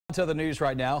To the news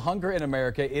right now. Hunger in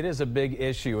America, it is a big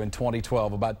issue in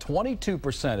 2012. About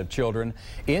 22% of children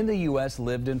in the U.S.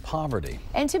 lived in poverty.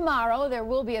 And tomorrow there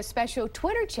will be a special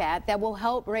Twitter chat that will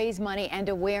help raise money and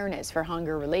awareness for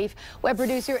hunger relief. Web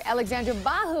producer Alexandra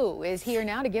Bahu is here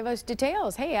now to give us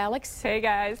details. Hey, Alex. Hey,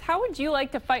 guys. How would you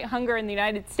like to fight hunger in the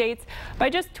United States? By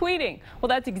just tweeting. Well,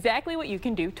 that's exactly what you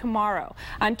can do tomorrow.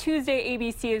 On Tuesday,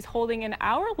 ABC is holding an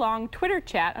hour-long Twitter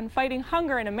chat on fighting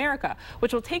hunger in America,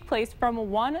 which will take place from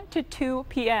 1 to 2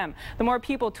 p.m. The more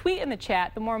people tweet in the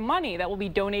chat, the more money that will be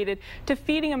donated to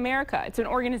Feeding America. It's an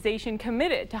organization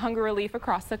committed to hunger relief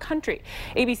across the country.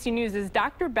 ABC News'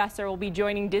 Dr. Besser will be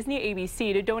joining Disney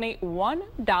ABC to donate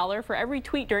 $1 for every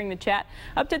tweet during the chat,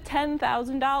 up to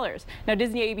 $10,000. Now,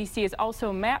 Disney ABC is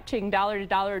also matching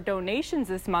dollar-to-dollar donations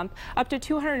this month, up to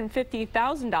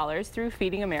 $250,000 through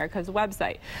Feeding America's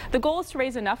website. The goal is to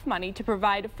raise enough money to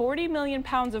provide 40 million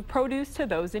pounds of produce to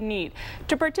those in need.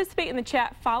 To participate in the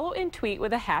chat, follow and tweet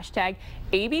with a hashtag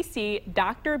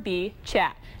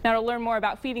ABCDrBChat. Now, to learn more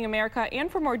about Feeding America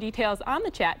and for more details on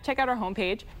the chat, check out our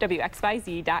homepage,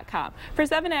 WXYZ.com. For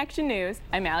 7 Action News,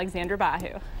 I'm Alexandra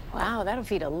Bahu. Wow, that'll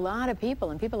feed a lot of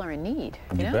people, and people are in need.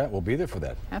 You bet. We'll be there for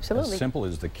that. Absolutely. As simple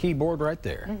as the keyboard right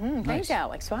there. Thanks,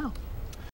 Alex. Wow.